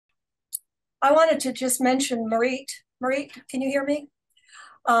I wanted to just mention Marit. Marit, can you hear me?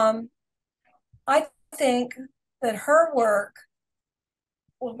 Um, I think that her work,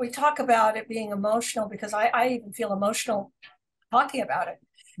 when we talk about it being emotional, because I even feel emotional talking about it,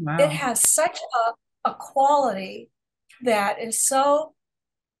 it Wow. has such a quality that is so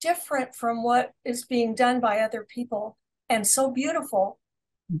different from what is being done by other people and so beautiful.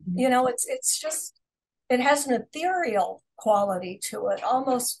 Mhm. You know, it's just, it has an ethereal quality to it,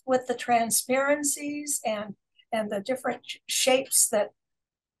 almost with the transparencies and the different shapes that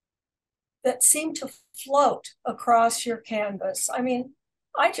seem to float across your canvas. I mean,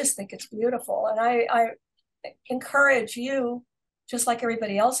 I just think it's beautiful. And I encourage you, just like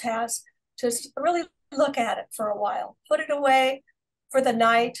everybody else has, to really look at it for a while, put it away for the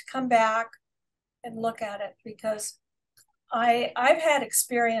night, come back and look at it, because I've had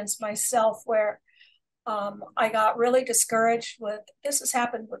experience myself where I got really discouraged with, this has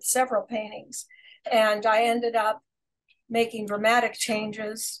happened with several paintings, and I ended up making dramatic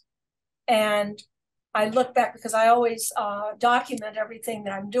changes. And I look back, because I always document everything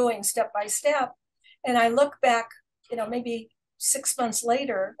that I'm doing step by step. And I look back, maybe 6 months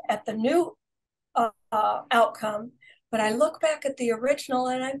later at the new outcome. But I look back at the original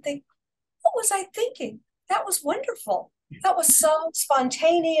and I think, what was I thinking? That was wonderful. That was so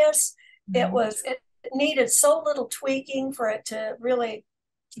spontaneous. Mhm. It needed so little tweaking for it to really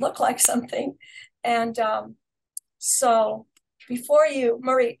look like something. And so before you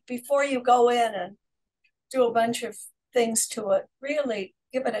go in and do a bunch of things to it, really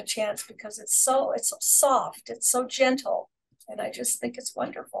give it a chance, because it's so soft, it's so gentle, and I just think it's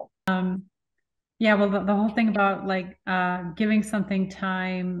wonderful. Yeah, well, the whole thing about like giving something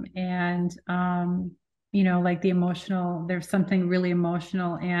time and like the emotional, there's something really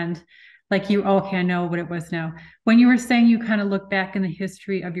emotional and like you, okay, I know what it was now. When you were saying you kind of look back in the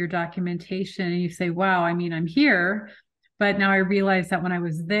history of your documentation and you say, wow, I mean, I'm here, but now I realize that when I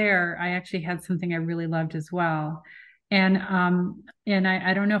was there, I actually had something I really loved as well. And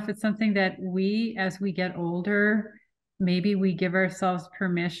I don't know if it's something that we, as we get older, maybe we give ourselves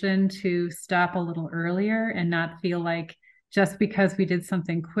permission to stop a little earlier and not feel like just because we did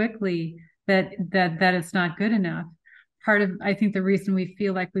something quickly that it's not good enough. Part of I think the reason we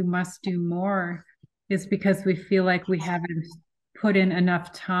feel like we must do more is because we feel like we haven't put in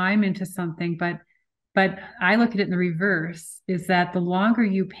enough time into something. But I look at it in the reverse, is that the longer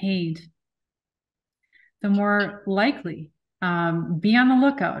you paint, the more likely be on the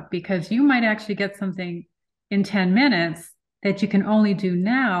lookout, because you might actually get something in 10 minutes that you can only do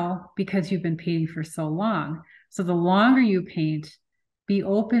now because you've been painting for so long. So the longer you paint, be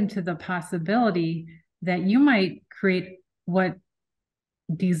open to the possibility that you might create what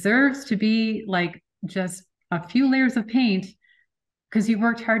deserves to be like just a few layers of paint because you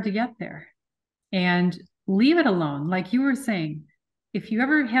worked hard to get there, and leave it alone. Like you were saying, if you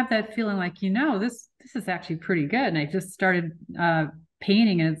ever have that feeling like, this is actually pretty good, and I just started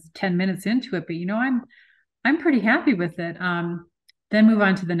painting and it's 10 minutes into it, but I'm pretty happy with it. Then move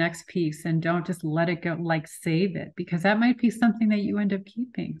on to the next piece and don't just let it go, like save it, because that might be something that you end up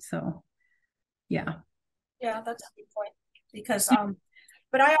keeping. So yeah. Yeah, that's a good point. Because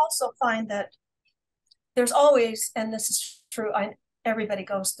but I also find that there's always, and this is true, everybody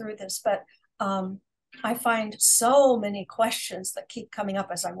goes through this, but I find so many questions that keep coming up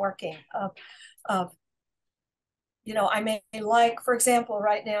as I'm working of I may like, for example,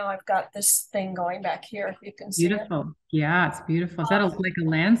 right now I've got this thing going back here, if you can see it. Beautiful. Yeah, it's beautiful. Is that A like a lot of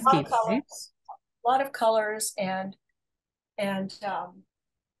landscape, right? colors, a lot of colors, and and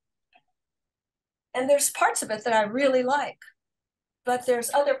there's parts of it that I really like, but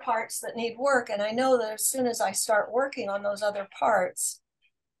there's other parts that need work. And I know that as soon as I start working on those other parts,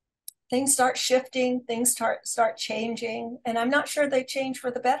 things start shifting, things start changing, and I'm not sure they change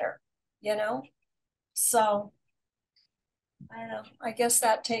for the better, you know? So I don't know. I guess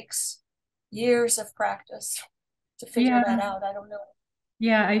that takes years of practice to figure Yeah, that out. I don't know.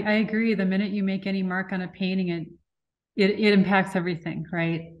 yeah, I agree. The minute you make any mark on a painting, it impacts everything,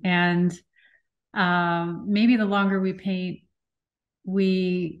 right? And maybe the longer we paint,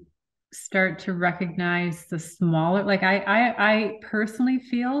 we start to recognize the smaller. Like I personally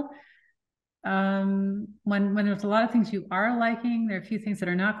feel when there's a lot of things you are liking, there are a few things that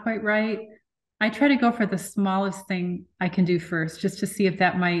are not quite right. I try to go for the smallest thing I can do first, just to see if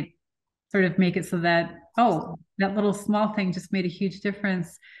that might sort of make it so that, oh, that little small thing just made a huge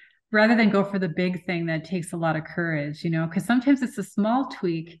difference, rather than go for the big thing that takes a lot of courage, because sometimes it's a small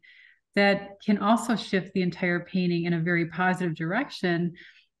tweak that can also shift the entire painting in a very positive direction.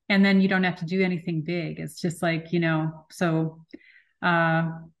 And then you don't have to do anything big. It's just like, so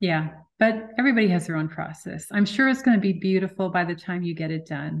yeah. but everybody has their own process. I'm sure it's going to be beautiful by the time you get it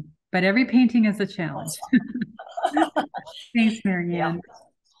done, but every painting is a challenge. Thanks, Marianne. Yeah.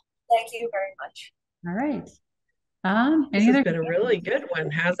 Thank you very much. All right. This has been a really good one,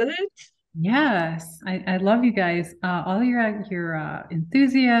 hasn't it? Yes, I love you guys. All your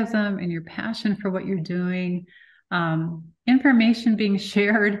enthusiasm and your passion for what you're doing, information being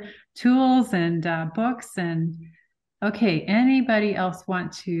shared, tools and books. And okay, anybody else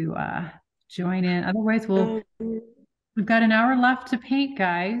want to join in? Otherwise, we've got an hour left to paint,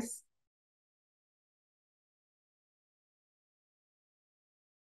 guys.